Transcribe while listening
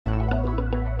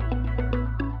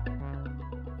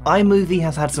iMovie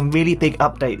has had some really big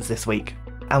updates this week,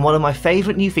 and one of my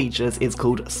favourite new features is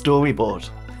called Storyboard.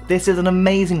 This is an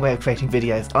amazing way of creating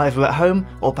videos, either at home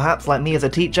or perhaps like me as a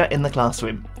teacher in the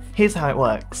classroom. Here's how it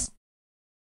works.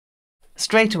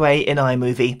 Straight away in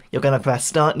iMovie, you're going to press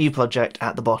Start New Project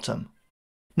at the bottom.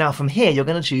 Now from here you're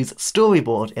going to choose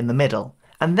Storyboard in the middle,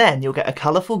 and then you'll get a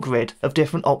colourful grid of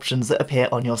different options that appear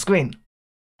on your screen.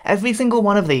 Every single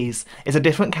one of these is a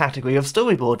different category of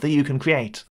storyboard that you can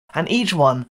create, and each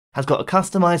one has got a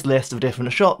customised list of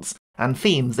different shots and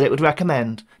themes that it would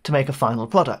recommend to make a final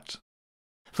product.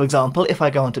 For example, if I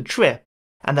go onto Trip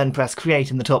and then press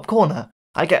Create in the top corner,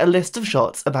 I get a list of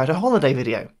shots about a holiday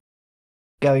video.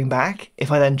 Going back,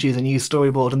 if I then choose a new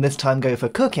storyboard and this time go for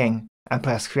Cooking and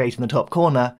press Create in the top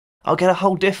corner, I'll get a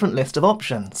whole different list of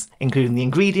options, including the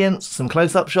ingredients, some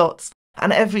close-up shots,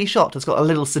 and every shot has got a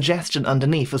little suggestion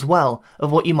underneath as well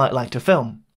of what you might like to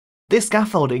film. This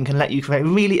scaffolding can let you create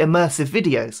really immersive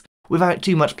videos without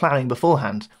too much planning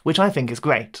beforehand, which I think is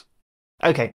great.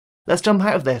 Okay, let's jump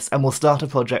out of this and we'll start a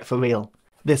project for real.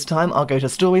 This time I'll go to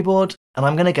Storyboard and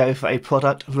I'm going to go for a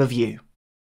product review.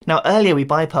 Now earlier we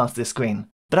bypassed this screen,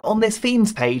 but on this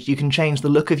themes page you can change the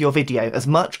look of your video as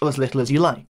much or as little as you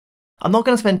like. I'm not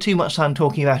going to spend too much time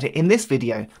talking about it in this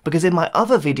video because in my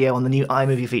other video on the new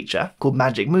iMovie feature, called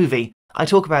Magic Movie, I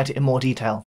talk about it in more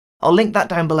detail. I'll link that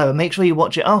down below and make sure you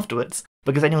watch it afterwards,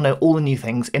 because then you'll know all the new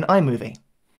things in iMovie.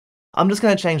 I'm just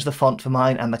going to change the font for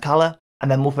mine and the colour,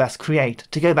 and then we'll press Create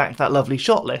to go back to that lovely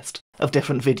shot list of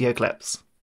different video clips.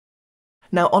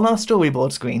 Now on our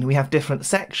storyboard screen we have different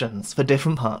sections for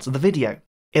different parts of the video.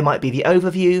 It might be the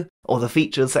overview, or the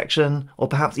features section, or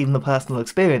perhaps even the personal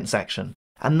experience section,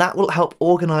 and that will help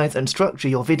organise and structure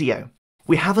your video.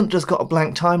 We haven't just got a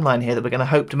blank timeline here that we're going to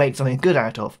hope to make something good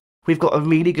out of. We've got a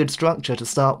really good structure to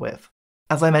start with.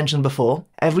 As I mentioned before,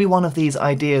 every one of these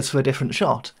ideas for a different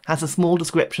shot has a small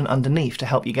description underneath to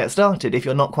help you get started if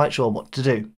you're not quite sure what to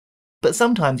do. But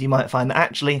sometimes you might find that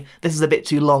actually this is a bit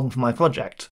too long for my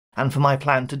project, and for my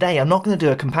plan today I'm not going to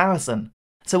do a comparison.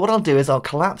 So what I'll do is I'll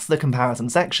collapse the comparison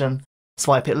section,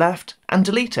 swipe it left, and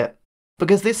delete it.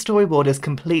 Because this storyboard is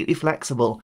completely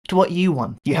flexible to what you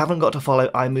want. You haven't got to follow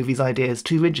iMovie's ideas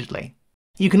too rigidly.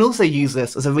 You can also use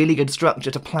this as a really good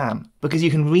structure to plan, because you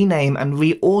can rename and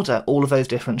reorder all of those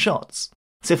different shots.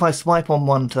 So if I swipe on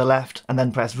one to the left and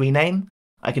then press rename,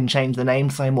 I can change the name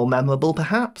to something more memorable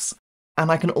perhaps,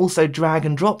 and I can also drag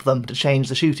and drop them to change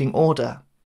the shooting order.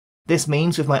 This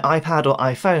means with my iPad or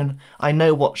iPhone, I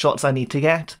know what shots I need to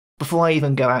get before I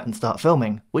even go out and start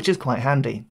filming, which is quite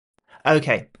handy.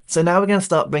 Okay, so now we're going to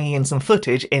start bringing in some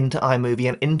footage into iMovie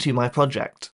and into my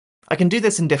project. I can do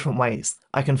this in different ways.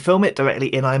 I can film it directly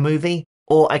in iMovie,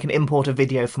 or I can import a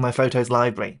video from my photos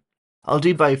library. I'll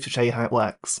do both to show you how it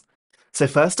works. So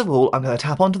first of all, I'm going to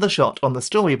tap onto the shot on the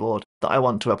storyboard that I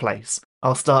want to replace.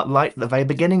 I'll start right at the very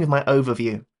beginning with my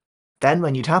overview. Then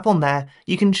when you tap on there,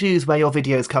 you can choose where your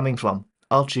video is coming from.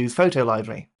 I'll choose Photo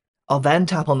Library. I'll then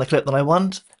tap on the clip that I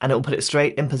want, and it will put it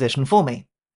straight in position for me.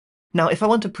 Now if I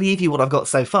want to preview what I've got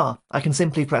so far, I can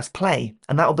simply press play,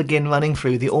 and that will begin running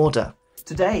through the order.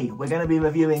 Today we're going to be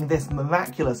reviewing this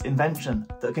miraculous invention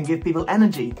that can give people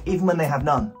energy even when they have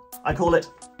none. I call it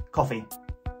coffee.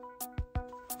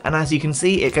 And as you can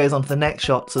see, it goes on to the next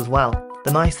shots as well.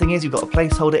 The nice thing is you've got a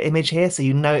placeholder image here, so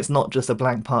you know it's not just a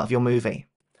blank part of your movie.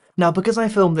 Now because I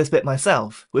filmed this bit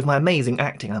myself, with my amazing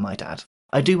acting I might add,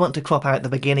 I do want to crop out the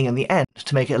beginning and the end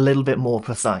to make it a little bit more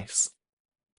precise.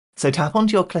 So tap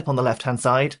onto your clip on the left hand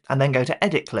side and then go to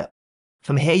Edit Clip.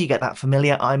 From here you get that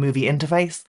familiar iMovie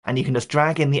interface, and you can just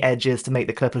drag in the edges to make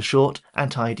the clip as short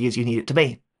and tidy as you need it to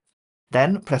be.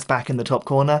 Then press back in the top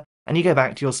corner and you go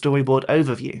back to your storyboard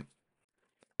overview.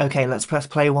 Okay, let's press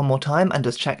play one more time and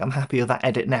just check I'm happy with that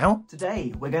edit now.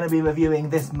 Today we're going to be reviewing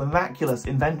this miraculous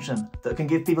invention that can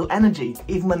give people energy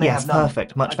even when they have none. Yes,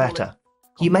 perfect, much better.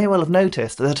 You may well have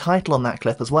noticed there's a title on that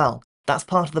clip as well. That's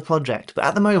part of the project, but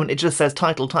at the moment it just says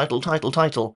title, title, title,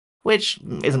 title, which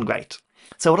isn't great.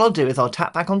 So what I'll do is I'll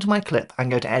tap back onto my clip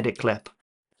and go to Edit Clip.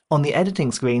 On the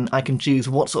editing screen I can choose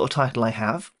what sort of title I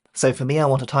have. So for me I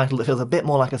want a title that feels a bit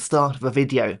more like a start of a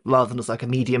video rather than just like a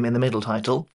medium in the middle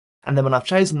title. And then when I've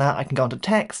chosen that I can go onto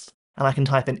text and I can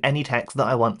type in any text that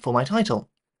I want for my title.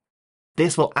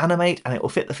 This will animate and it will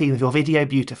fit the theme of your video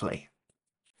beautifully.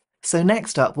 So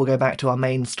next up we'll go back to our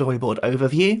main storyboard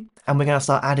overview and we're going to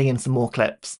start adding in some more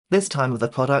clips, this time of the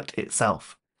product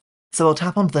itself. So I'll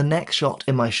tap onto the next shot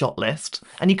in my shot list,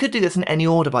 and you could do this in any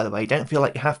order by the way, don't feel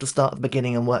like you have to start at the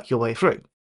beginning and work your way through.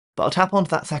 But I'll tap onto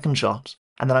that second shot,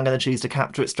 and then I'm going to choose to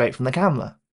capture it straight from the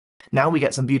camera. Now we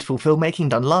get some beautiful filmmaking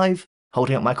done live,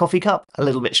 holding up my coffee cup, a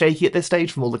little bit shaky at this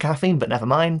stage from all the caffeine, but never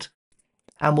mind.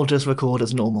 and we'll just record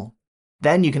as normal.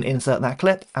 Then you can insert that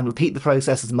clip and repeat the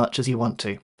process as much as you want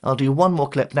to. I'll do one more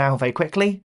clip now very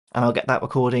quickly, and I'll get that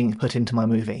recording put into my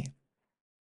movie.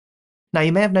 Now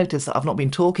you may have noticed that I've not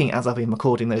been talking as I've been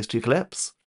recording those two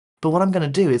clips, but what I'm going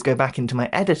to do is go back into my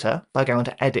editor by going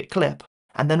to Edit Clip,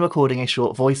 and then recording a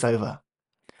short voiceover.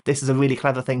 This is a really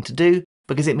clever thing to do,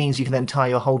 because it means you can then tie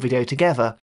your whole video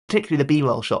together, particularly the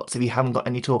B-roll shots if you haven't got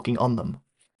any talking on them.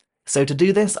 So to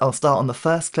do this, I'll start on the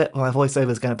first clip where my voiceover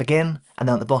is going to begin, and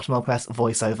then at the bottom I'll press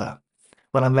voiceover.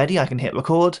 When I'm ready, I can hit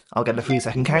record, I'll get a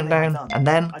 3-second countdown, and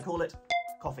then I call it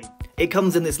coffee. It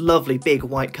comes in this lovely big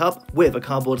white cup with a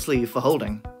cardboard sleeve for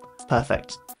holding.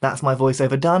 Perfect. That's my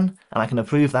voiceover done, and I can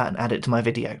approve that and add it to my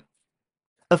video.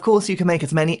 Of course, you can make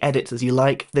as many edits as you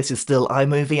like. This is still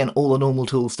iMovie and all the normal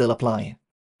tools still apply.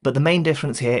 But the main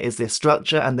difference here is this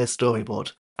structure and this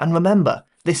storyboard. And remember,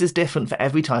 this is different for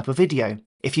every type of video.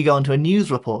 If you go onto a news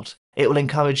report, it will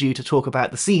encourage you to talk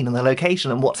about the scene and the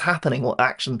location and what's happening, what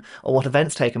action or what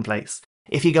events taken place.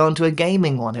 If you go onto a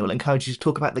gaming one, it will encourage you to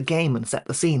talk about the game and set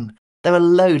the scene. There are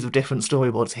loads of different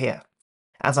storyboards here.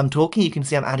 As I'm talking, you can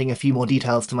see I'm adding a few more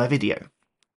details to my video.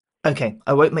 Okay,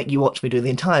 I won't make you watch me do the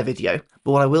entire video,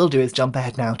 but what I will do is jump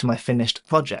ahead now to my finished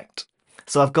project.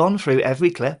 So I've gone through every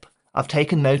clip, I've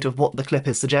taken note of what the clip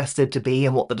is suggested to be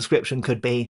and what the description could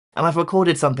be, and I've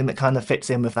recorded something that kind of fits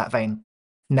in with that vein.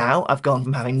 Now I've gone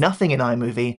from having nothing in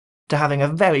iMovie to having a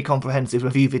very comprehensive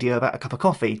review video about a cup of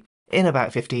coffee in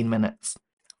about 15 minutes.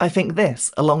 I think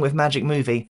this, along with Magic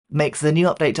Movie, makes the new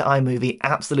update to iMovie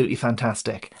absolutely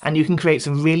fantastic, and you can create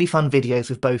some really fun videos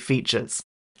with both features.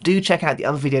 Do check out the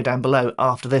other video down below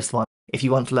after this one if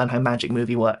you want to learn how Magic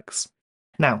Movie works.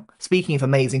 Now, speaking of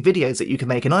amazing videos that you can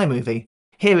make in iMovie,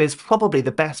 here is probably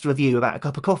the best review about a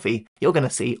cup of coffee you're going to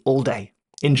see all day.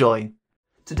 Enjoy!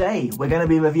 Today, we're going to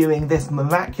be reviewing this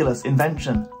miraculous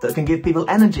invention that can give people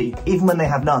energy even when they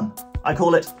have none. I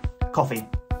call it coffee.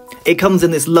 It comes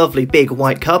in this lovely big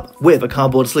white cup with a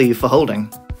cardboard sleeve for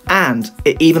holding. And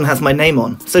it even has my name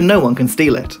on, so no one can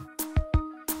steal it.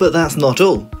 But that's not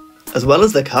all. As well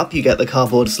as the cup, you get the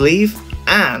cardboard sleeve,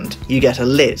 and you get a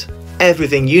lid.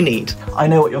 Everything you need. I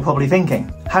know what you're probably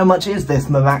thinking. How much is this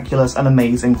miraculous and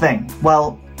amazing thing?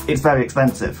 Well, it's very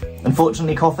expensive.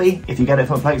 Unfortunately, coffee, if you get it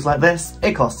from a place like this,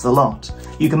 it costs a lot.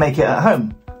 You can make it at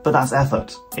home, but that's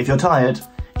effort. If you're tired,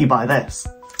 you buy this.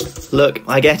 Look,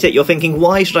 I get it, you're thinking,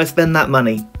 why should I spend that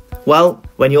money? Well,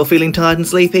 when you're feeling tired and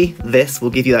sleepy, this will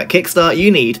give you that kickstart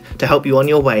you need to help you on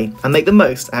your way and make the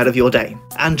most out of your day.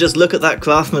 And just look at that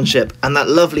craftsmanship and that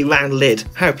lovely round lid,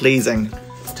 how pleasing.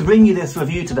 To bring you this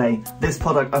review today, this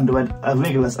product underwent a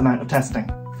rigorous amount of testing.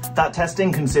 That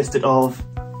testing consisted of...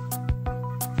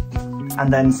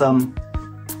 and then some...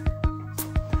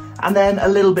 and then a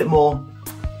little bit more,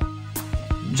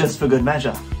 just for good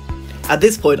measure. At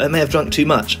this point I may have drunk too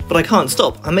much, but I can't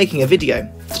stop, I'm making a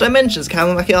video. Did I mention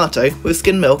caramel macchiato with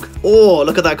skim milk? Oh,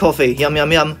 look at that coffee, yum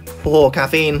yum yum. Oh,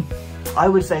 caffeine. I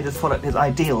would say this product is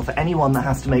ideal for anyone that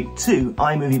has to make 2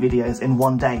 iMovie videos in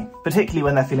one day, particularly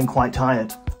when they're feeling quite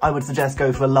tired. I would suggest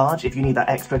go for a large if you need that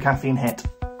extra caffeine hit.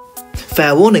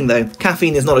 Fair warning though,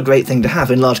 caffeine is not a great thing to have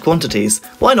in large quantities.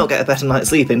 Why not get a better night's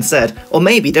sleep instead? Or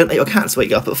maybe don't let your cats wake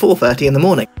you up at 4:30 in the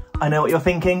morning. I know what you're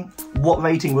thinking. What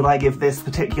rating would I give this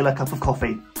particular cup of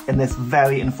coffee in this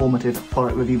very informative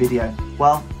product review video?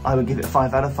 Well, I would give it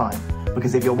 5 out of 5,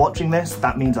 because if you're watching this,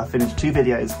 that means I've finished 2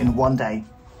 videos in one day.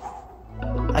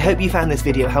 I hope you found this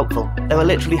video helpful. There are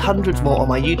literally hundreds more on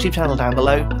my YouTube channel down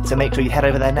below, so make sure you head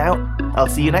over there now. I'll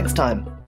see you next time.